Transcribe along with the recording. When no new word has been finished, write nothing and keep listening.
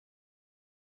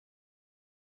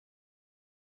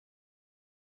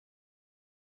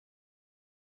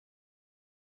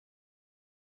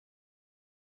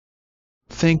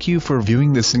Thank you for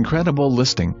viewing this incredible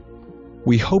listing.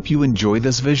 We hope you enjoy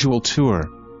this visual tour.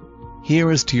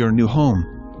 Here is to your new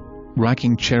home.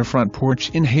 Rocking chair front porch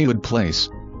in Haywood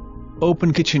Place.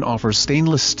 Open kitchen offers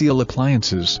stainless steel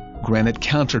appliances, granite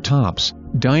countertops,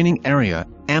 dining area,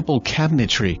 ample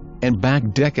cabinetry, and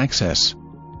back deck access.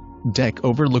 Deck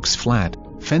overlooks flat,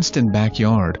 fenced-in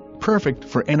backyard, perfect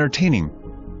for entertaining.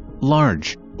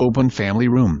 Large, open family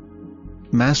room.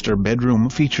 Master bedroom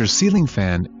features ceiling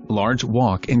fan, large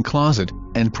walk-in closet,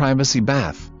 and privacy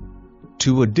bath.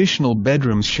 2 additional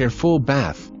bedrooms share full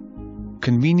bath.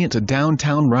 Convenient to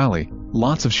downtown Raleigh,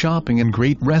 lots of shopping and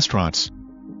great restaurants.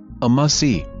 A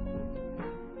must-see.